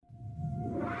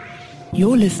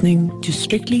You're listening to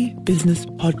Strictly Business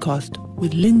Podcast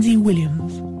with Lindsay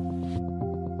Williams.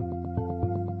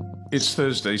 It's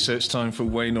Thursday, so it's time for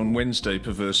Wayne on Wednesday,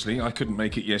 perversely. I couldn't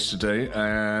make it yesterday,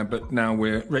 but now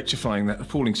we're rectifying that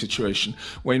appalling situation.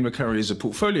 Wayne McCurrie is a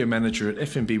portfolio manager at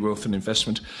FNB Wealth and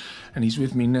Investment, and he's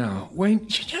with me now. Wayne,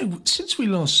 since we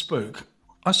last spoke,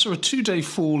 I saw a 2-day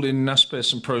fall in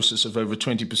Naspers and Process of over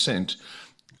 20%.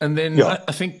 And then I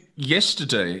think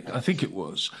yesterday, I think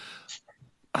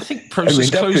Process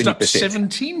closed up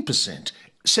 17%.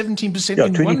 17%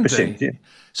 in 20%, 1 day. Yeah.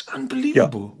 It's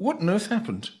unbelievable. Yeah. What on earth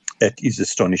happened? That is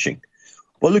astonishing.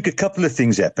 Well, look, a couple of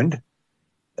things happened.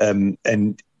 And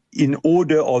in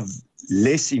order of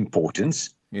less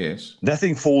importance, yes,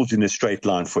 nothing falls in a straight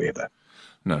line forever.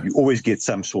 No. You always get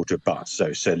some sort of bounce.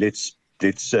 So let's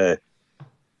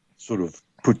sort of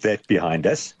put that behind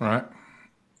us. All right.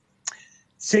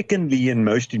 Secondly, and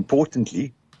most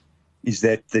importantly, is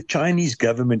that the Chinese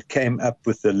government came up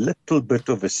with a little bit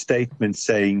of a statement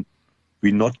saying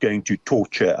we're not going to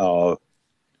torture our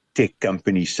tech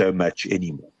companies so much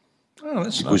anymore. Oh,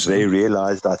 that's because nice. They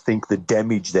realized, I think, the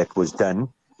damage that was done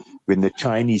when the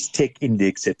Chinese tech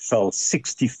index had fell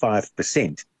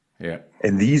 65%. Yeah.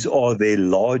 And these are their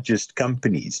largest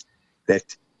companies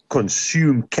that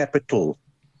consume capital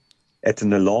at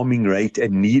an alarming rate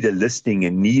and need a listing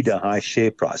and need a high share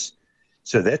price.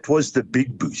 So that was the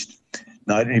big boost.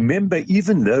 Now, remember,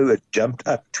 even though it jumped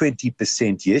up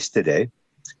 20% yesterday,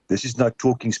 this is not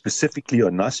talking specifically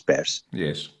on Naspers.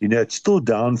 Yes. It's still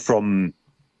down from,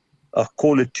 I'll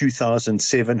call it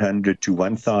 2,700 to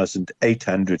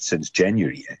 1,800 since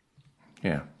January.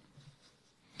 Yeah.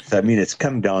 So, it's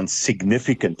come down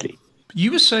significantly.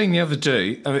 You were saying the other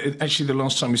day, actually the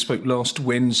last time we spoke, last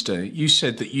Wednesday, you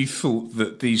said that you thought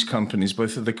that these companies,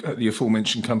 both of the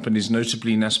aforementioned companies,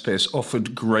 notably Naspers,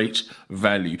 offered great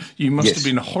value. You must have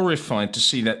been horrified to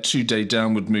see that 2-day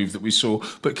downward move that we saw,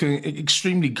 but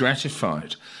extremely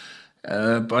gratified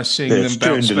by seeing them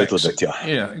bounce back. A little bit, yeah.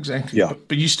 Yeah, exactly. Yeah.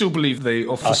 But you still believe they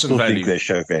offer some value? I still think they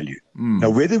show value. Now,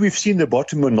 whether we've seen the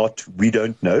bottom or not, we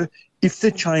don't know. If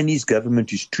the Chinese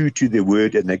government is true to their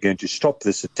word and they're going to stop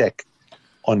this attack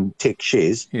on tech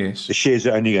shares, yes, the shares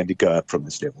are only going to go up from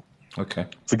this level. Okay.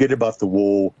 Forget about the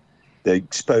war. The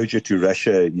exposure to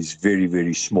Russia is very,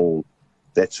 very small.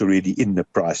 That's already in the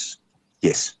price.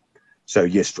 Yes. So,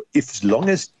 yes, as long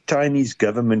as Chinese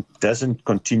government doesn't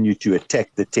continue to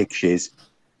attack the tech shares,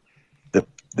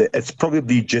 it's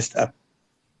probably just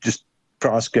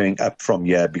price going up from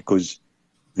here because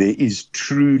there is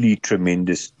truly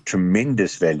tremendous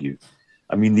value.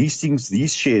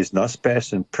 These shares,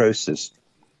 Naspers and Process,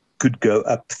 could go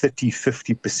up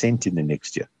 30-50% in the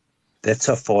next year. That's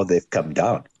how far they've come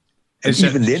down. And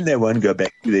even then, they won't go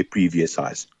back to their previous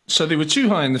highs. So they were too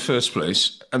high in the first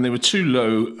place, and they were too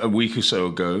low a week or so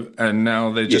ago, and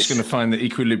now they're just going to find the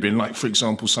equilibrium, like, for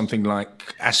example, something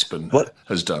like Aspen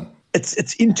has done.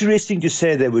 It's interesting to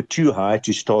say they were too high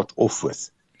to start off with.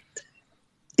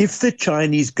 If the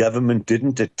Chinese government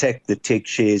didn't attack the tech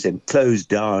shares and close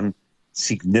down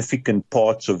significant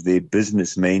parts of their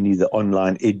business, mainly the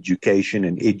online education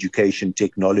and education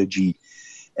technology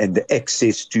and the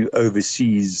access to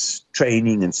overseas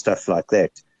training and stuff like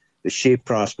that, the share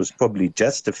price was probably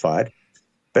justified.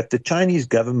 But the Chinese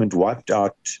government wiped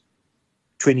out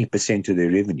 20% of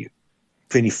their revenue,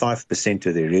 25%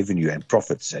 of their revenue and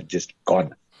profits are just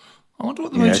gone. I wonder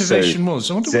what the motivation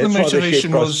was. I wonder what the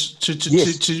motivation was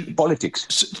to politics,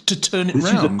 to turn it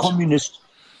round.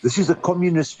 This is a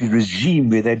communist regime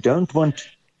where they don't want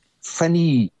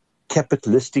funny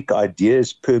capitalistic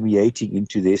ideas permeating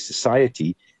into their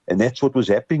society. And that's what was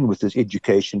happening with this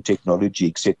education, technology,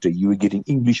 etc. You were getting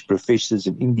English professors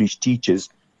and English teachers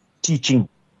teaching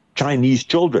Chinese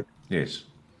children. Yes.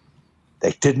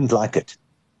 They didn't like it.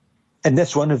 And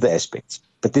that's one of the aspects.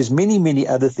 But there's many, many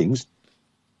other things.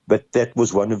 But that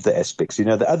was one of the aspects.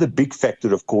 The other big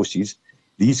factor, of course, is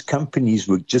these companies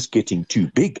were just getting too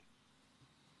big.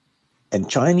 And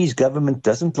Chinese government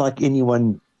doesn't like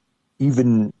anyone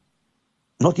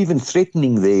not even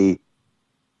threatening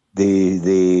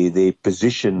their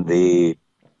position, their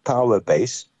power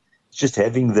base. It's just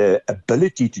having the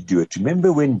ability to do it.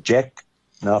 Remember when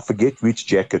now I forget which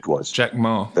Jack it was. Jack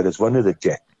Ma. But it's one of the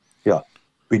Jack. Yeah.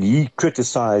 When he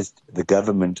criticized the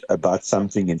government about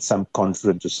something in some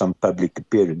conference or some public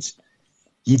appearance,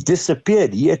 he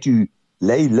disappeared. He had to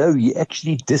lay low. He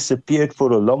actually disappeared for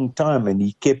a long time, and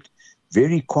he kept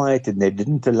very quiet, and they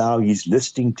didn't allow his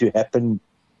listing to happen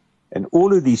and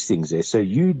all of these things there. So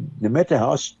no matter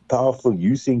how powerful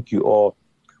you think you are,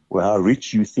 or how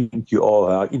rich you think you are,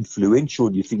 how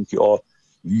influential you think you are,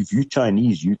 if you're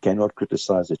Chinese, you cannot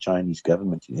criticize the Chinese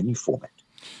government in any format.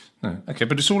 No. Okay,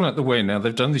 but it's all out the way now.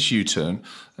 They've done this U-turn.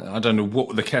 I don't know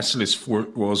what the catalyst for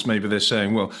it was. Maybe they're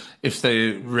saying, well, if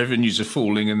their revenues are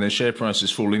falling and their share price is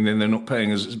falling, then they're not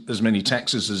paying as many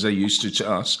taxes as they used to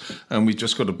us, and we've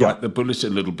just got to bite the bullet a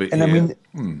little bit and here.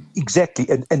 I mean, exactly.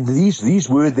 And these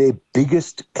were their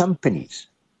biggest companies.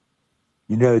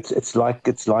 You know, it's like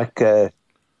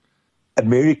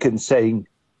Americans saying,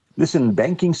 listen,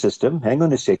 banking system, hang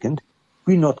on a second.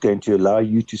 We're not going to allow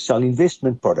you to sell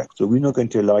investment products, or we're not going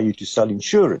to allow you to sell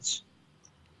insurance.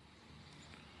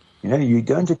 You know, you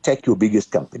don't attack your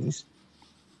biggest companies.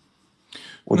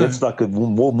 Or that's like a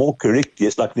more correct.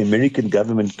 It's like the American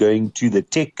government going to the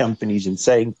tech companies and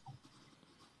saying,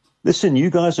 listen,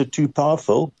 you guys are too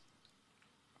powerful.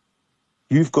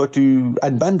 You've got to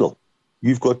unbundle.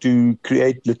 You've got to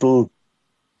create little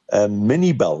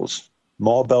mini bells,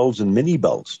 marbles and mini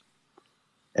bells.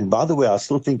 And by the way, I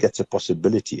still think that's a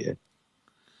possibility.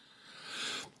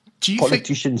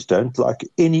 Politicians don't like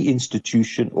any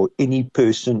institution or any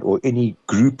person or any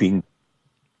grouping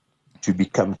to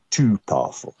become too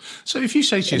powerful. So if you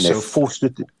say to yourself,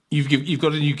 you've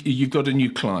got a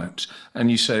new client,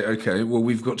 and you say, okay, well,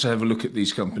 we've got to have a look at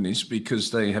these companies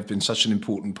because they have been such an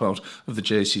important part of the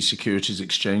JSE Securities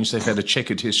Exchange. They've had a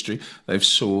checkered history. They've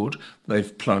soared,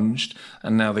 they've plunged,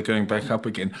 and now they're going back up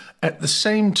again. At the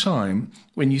same time,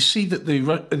 when you see that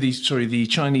the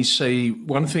Chinese say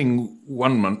one thing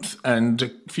 1 month and a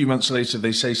few months later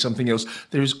they say something else,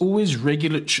 there is always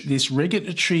this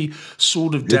regulatory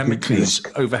sword of Damocles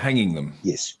overhanging them.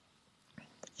 Yes,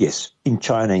 in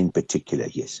China in particular,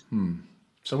 yes.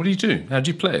 So what do you do? How do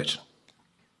you play it?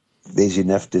 There's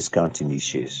enough discount in these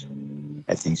shares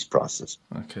at these prices.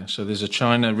 Okay, so there's a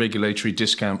China regulatory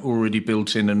discount already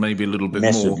built in and maybe a little bit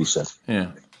more. Massively so.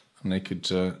 Yeah, and they could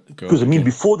go because, I mean,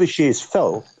 before the shares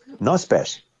fell,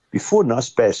 before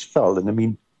Naspers fell, and I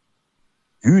mean,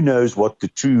 who knows what the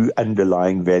true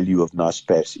underlying value of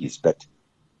Naspers is, but,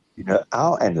 you know,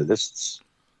 our analysts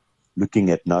looking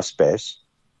at Naspers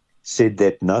said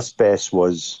that Naspers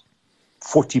was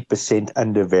 40%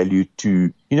 undervalued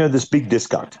to, you know, this big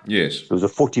discount. Yes. It was a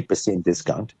 40%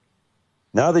 discount.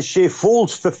 Now the share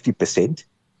falls 50%,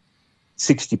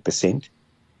 60%.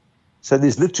 So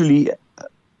there's literally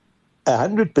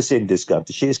 100% discount.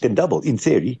 The shares can double in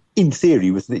theory. If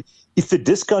the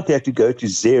discount had to go to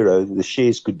zero, the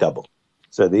shares could double.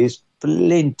 So there's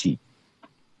plenty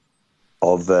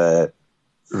of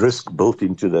risk built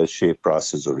into those share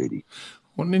prices already.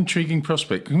 What an intriguing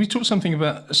prospect. Can we talk something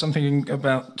about a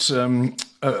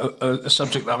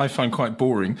subject that I find quite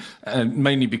boring, and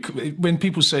mainly because when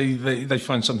people say they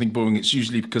find something boring, it's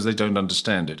usually because they don't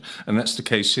understand it. And that's the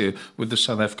case here with the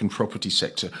South African property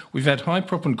sector. We've had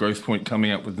Hyprop and Growthpoint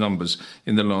coming out with numbers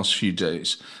in the last few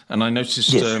days. And I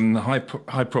noticed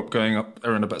Hyprop going up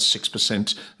around about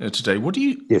 6% today. What do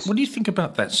you think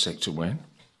about that sector, Wayne?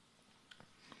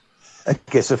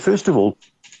 Okay, so first of all,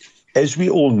 as we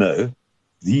all know,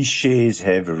 these shares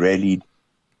have rallied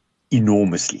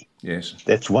enormously. Yes,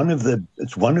 it's one of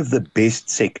the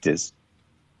best sectors.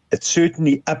 It's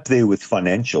certainly up there with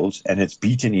financials, and it's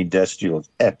beaten industrials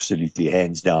absolutely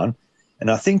hands down. And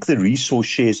I think the resource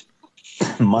shares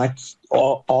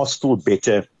are still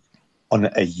better on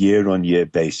a year-on-year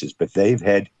basis, but they've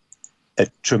had a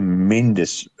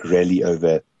tremendous rally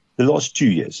over the last 2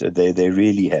 years. They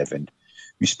really have, and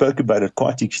we spoke about it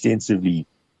quite extensively,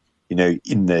 you know,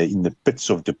 in the pits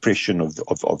of depression of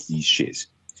these shares.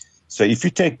 So if you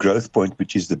take Growthpoint,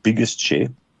 which is the biggest share,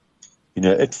 you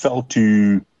know, it fell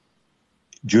to,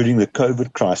 during the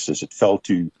COVID crisis, it fell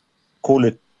to, call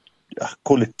it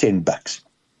 $10.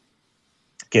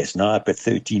 Okay, it's now up at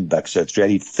 $13, so it's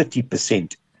rallied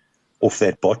 30% off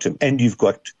that bottom, and you've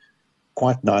got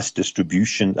quite nice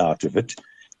distribution out of it.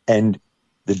 And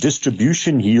the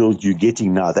distribution yield you're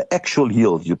getting now, the actual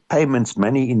yield, your payments,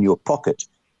 money in your pocket,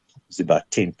 is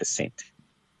about 10%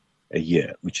 a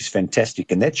year, which is fantastic.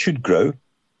 And that should grow,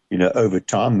 you know, over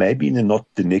time, maybe in not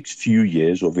the next few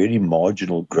years, or very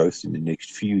marginal growth in the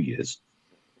next few years.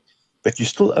 But you're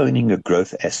still owning a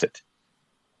growth asset.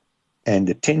 And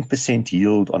a 10%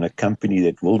 yield on a company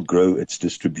that will grow its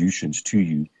distributions to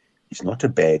you is not a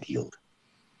bad yield.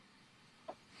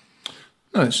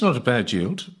 No, it's not a bad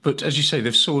yield. But as you say,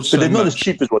 they've soared so much. But they're not as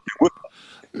cheap as what they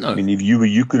were. No. I mean, if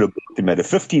you could have bought them at a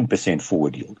 15%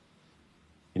 forward yield,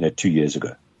 you know, 2 years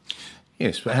ago.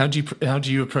 Yes, but how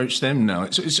do you approach them now?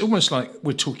 It's almost like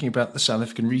we're talking about the South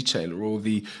African retailer or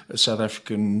the South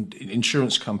African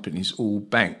insurance companies or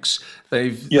banks.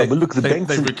 They've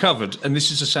recovered, and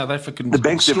this is a South African story. The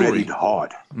banks have rallied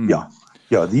hard.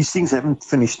 Yeah. These things haven't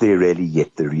finished their rally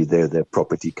yet. The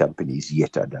property companies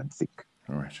yet, I don't think.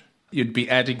 All right. You'd be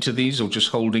adding to these or just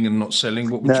holding and not selling?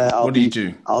 What would No, what do you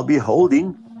do? I'll be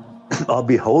holding. I'll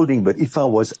be holding, but if I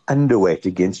was underweight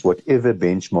against whatever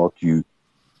benchmark you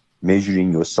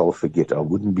measuring yourself against, I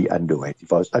wouldn't be underweight.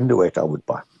 If I was underweight, I would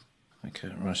buy. Okay,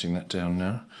 writing that down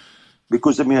now.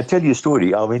 Because, I mean, I tell you a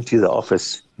story. I went to the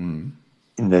office in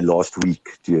the last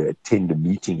week to attend a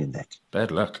meeting and that.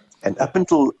 Bad luck. And up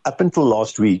until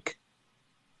last week,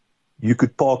 you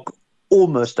could park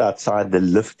almost outside the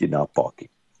lift in our parking.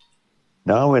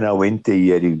 Now, when I went there,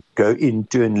 you had to go in,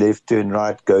 turn left, turn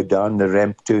right, go down the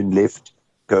ramp, turn left,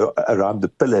 go around the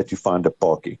pillar to find a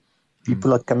parking.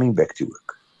 People are coming back to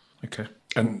work. Okay.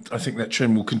 And I think that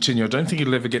trend will continue. I don't think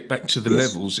it'll ever get back to the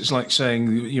levels. It's like saying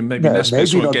maybe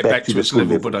Naspers won't get back to its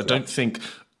level, but I don't think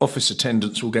office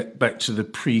attendance will get back to the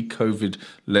pre-COVID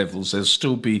levels. There'll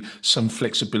still be some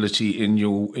flexibility in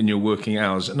your working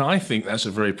hours, and I think that's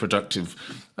a very productive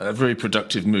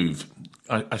move.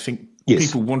 I think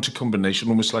people want a combination,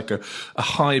 almost like a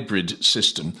hybrid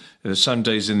system. There's some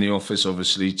days in the office,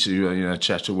 obviously, to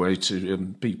chat away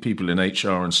to people in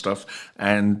HR and stuff,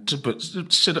 but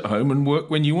sit at home and work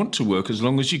when you want to work, as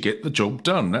long as you get the job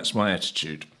done. That's my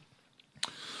attitude.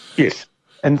 Yes,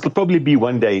 and it'll probably be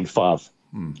 1 day in 5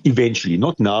 eventually.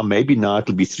 Not now. Maybe now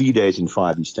it'll be 3 days in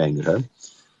 5 you're staying at home.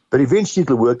 But eventually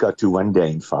it'll work out to 1 day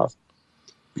in 5.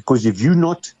 Because if you're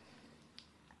not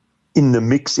in the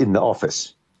mix in the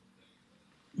office,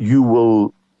 you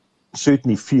will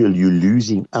certainly feel you're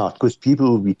losing out because people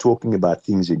will be talking about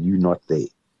things and you're not there.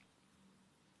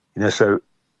 So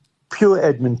pure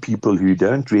admin people who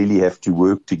don't really have to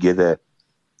work together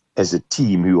as a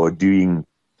team, who are doing,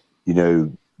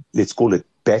 let's call it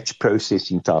batch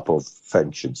processing type of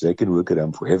functions, they can work at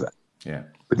home forever. Yeah.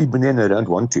 But even then, they don't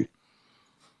want to.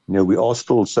 We are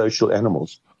still social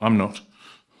animals. I'm not.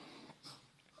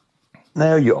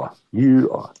 No, you are.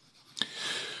 You are.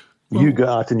 Well, you go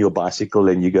out on your bicycle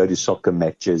and you go to soccer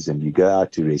matches and you go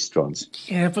out to restaurants.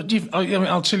 Yeah, but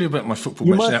I'll tell you about my football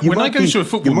match now. When I go to a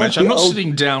football match, I'm not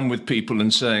sitting down with people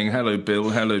and saying, "Hello, Bill.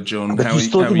 Hello, John. How are you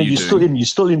doing?" You're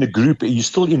still in a group. You're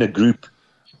still in a group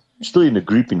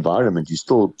environment. You're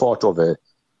still part of a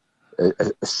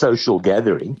social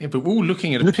gathering. Yeah, but we're all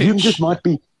looking at a pitch. You just might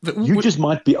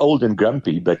be old and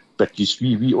grumpy, but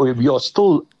we are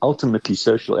still ultimately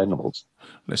social animals.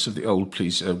 Less of the old,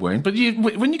 please, Wayne. But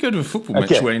when you go to a football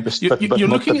match, Wayne, you're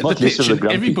looking at the pitch, and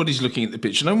everybody's looking at the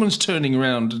pitch. No one's turning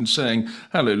around and saying,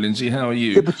 "Hello, Lindsay, how are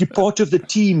you?" Yeah, but you're part of the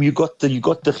team. You got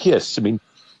the hiss. I mean,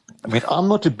 I'm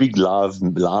not a big live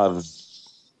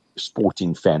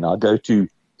sporting fan. I go to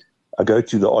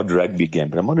the odd rugby game,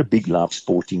 but I'm not a big live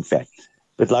sporting fan.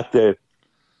 But like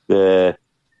the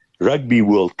Rugby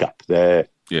World Cup, the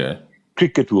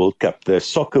Cricket World Cup, the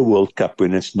Soccer World Cup,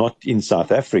 when it's not in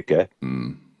South Africa,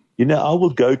 I will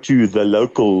go to the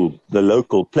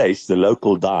local place, the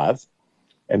local dive,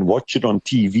 and watch it on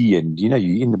TV. And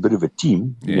you're in a bit of a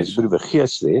team. There's a bit of a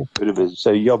gees there.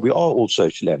 So we are all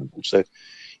social animals. So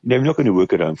we're not going to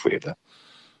work at home forever.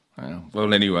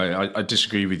 Well, anyway, I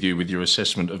disagree with you with your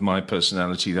assessment of my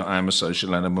personality that I am a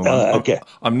social animal.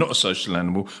 I'm not a social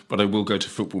animal, but I will go to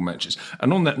football matches.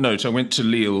 And on that note, I went to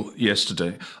Lille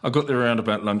yesterday. I got there around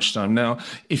about lunchtime. Now,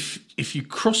 if you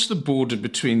cross the border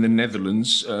between the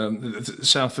Netherlands, the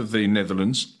south of the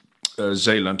Netherlands,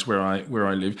 Zeeland, where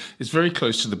I live, it's very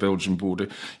close to the Belgian border.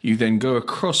 You then go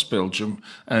across Belgium,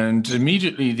 and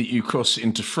immediately that you cross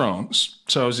into France.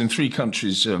 So I was in 3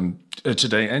 countries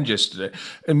today and yesterday.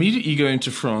 Immediately you go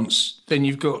into France, then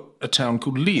you've got a town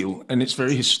called Lille, and it's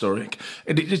very historic.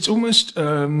 And it's almost,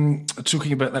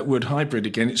 talking about that word hybrid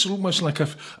again, it's almost like a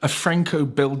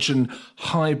Franco-Belgian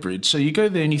hybrid. So you go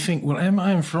there and you think, well, am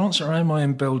I in France or am I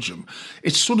in Belgium?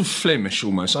 It's sort of Flemish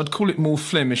almost. I'd call it more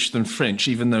Flemish than French,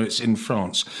 even though it's in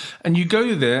France. And you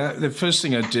go there, the first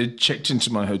thing I did, checked into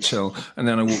my hotel, and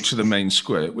then I walked to the main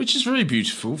square, which is very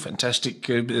beautiful, fantastic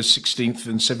 16th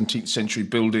and 17th century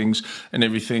buildings and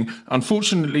everything.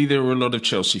 Unfortunately, there were a lot of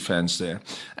Chelsea fans there,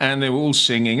 and they were all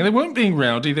singing. They weren't being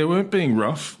rowdy, they weren't being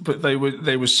rough, but they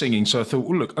were singing. So I thought,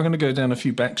 well, look, I'm going to go down a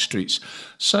few back streets.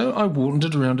 So I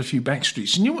wandered around a few back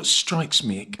streets. And you know what strikes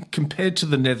me, compared to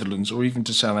the Netherlands or even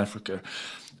to South Africa?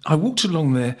 I walked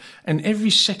along there, and every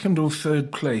second or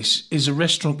third place is a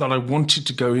restaurant that I wanted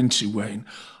to go into, Wayne.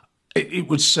 It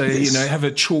would say, have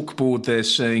a chalkboard there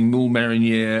saying moule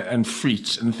marinière and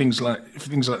frites and things like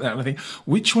that. And I think,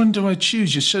 which one do I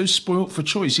choose? You're so spoilt for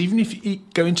choice. Even if you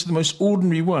go into the most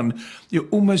ordinary one, you're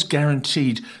almost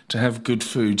guaranteed to have good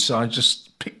food. So I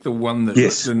just picked the one that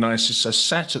looked the nicest. I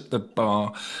sat at the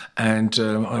bar and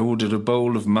I ordered a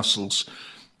bowl of mussels,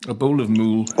 a bowl of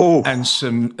moule, and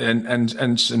some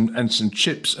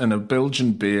chips and a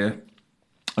Belgian beer.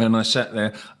 And I sat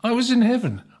there. I was in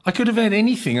heaven. I could have had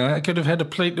anything. I could have had a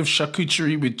plate of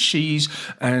charcuterie with cheese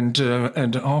and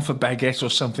half a baguette or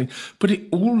something. But it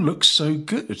all looks so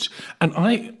good. And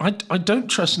I don't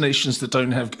trust nations that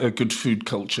don't have a good food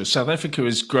culture. South Africa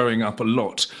is growing up a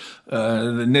lot.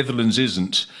 The Netherlands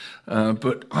isn't.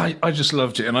 But I just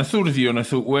loved it. And I thought of you and I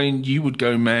thought, Wayne, you would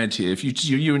go mad here. If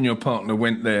you and your partner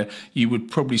went there, you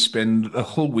would probably spend a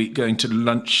whole week going to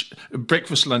lunch,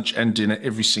 breakfast, lunch and dinner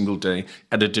every single day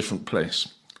at a different place.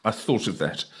 I thought of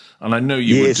that, and I know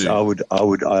you would do. Yes, I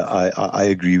would. I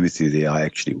agree with you there. I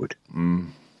actually would.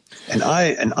 And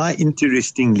I,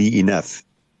 interestingly enough,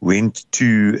 went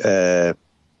to a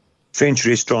French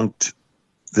restaurant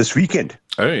this weekend.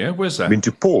 Oh yeah, where's that? I went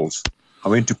to Paul's.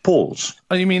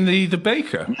 Oh, you mean the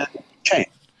baker? Chain.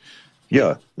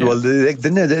 Yeah. Well,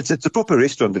 it's a proper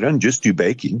restaurant. They don't just do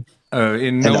baking.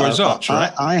 In Melrose Arch,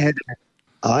 right?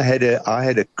 I had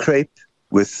a crepe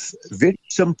with, very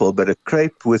simple, but a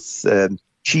crepe with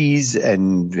cheese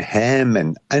and ham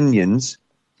and onions,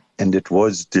 and it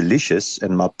was delicious.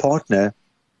 And my partner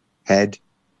had,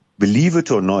 believe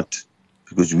it or not,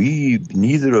 because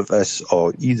neither of us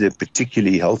are either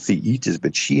particularly healthy eaters,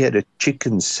 but she had a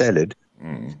chicken salad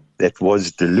that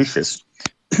was delicious.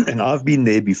 And I've been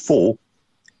there before,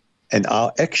 and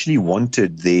I actually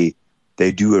wanted they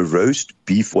do a roast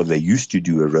beef, or they used to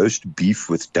do a roast beef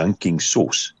with dunking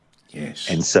sauce. Yes.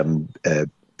 And some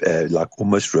like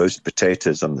almost roast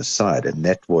potatoes on the side. And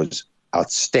that was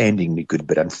outstandingly good.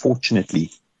 But unfortunately,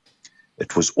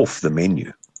 it was off the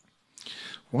menu.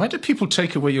 Why do people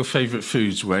take away your favourite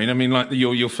foods, Wayne? I mean, like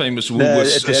your famous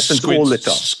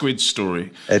squid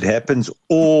story. It happens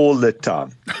all the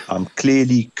time. I'm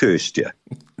clearly cursed here.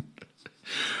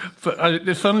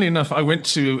 But funnily enough, I went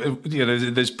to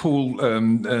there's Paul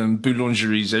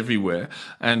boulangeries everywhere,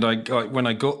 and when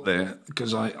I got there,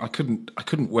 because I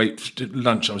couldn't wait for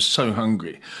lunch. I was so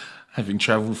hungry, having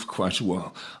travelled for quite a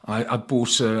while. I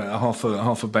bought half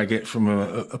a baguette from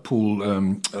a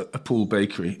Paul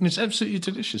bakery, and it's absolutely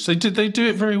delicious. They do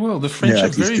it very well. The French are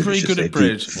very good at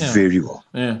bread. Yeah. Very well.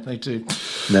 Yeah, they do.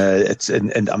 No,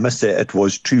 and I must say it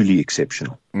was truly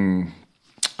exceptional.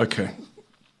 Okay.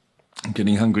 I'm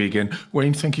getting hungry again.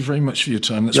 Wayne, thank you very much for your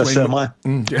time. That's Wayne. So am I.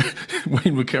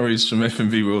 Wayne McCurrie is from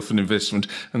FNB Wealth and Investment,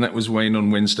 and that was Wayne on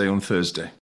Wednesday on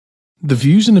Thursday. The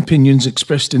views and opinions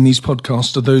expressed in these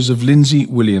podcasts are those of Lindsay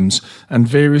Williams and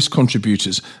various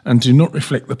contributors and do not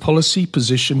reflect the policy,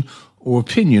 position, or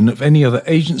opinion of any other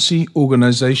agency,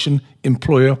 organisation,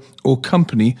 employer, or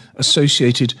company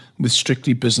associated with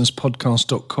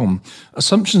strictlybusinesspodcast.com.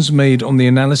 Assumptions made on the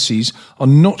analyses are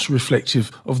not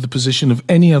reflective of the position of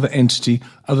any other entity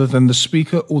other than the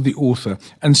speaker or the author.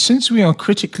 And since we are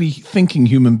critically thinking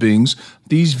human beings,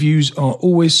 these views are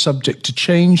always subject to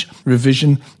change,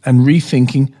 revision, and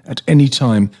rethinking at any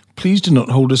time. Please do not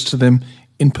hold us to them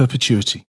in perpetuity.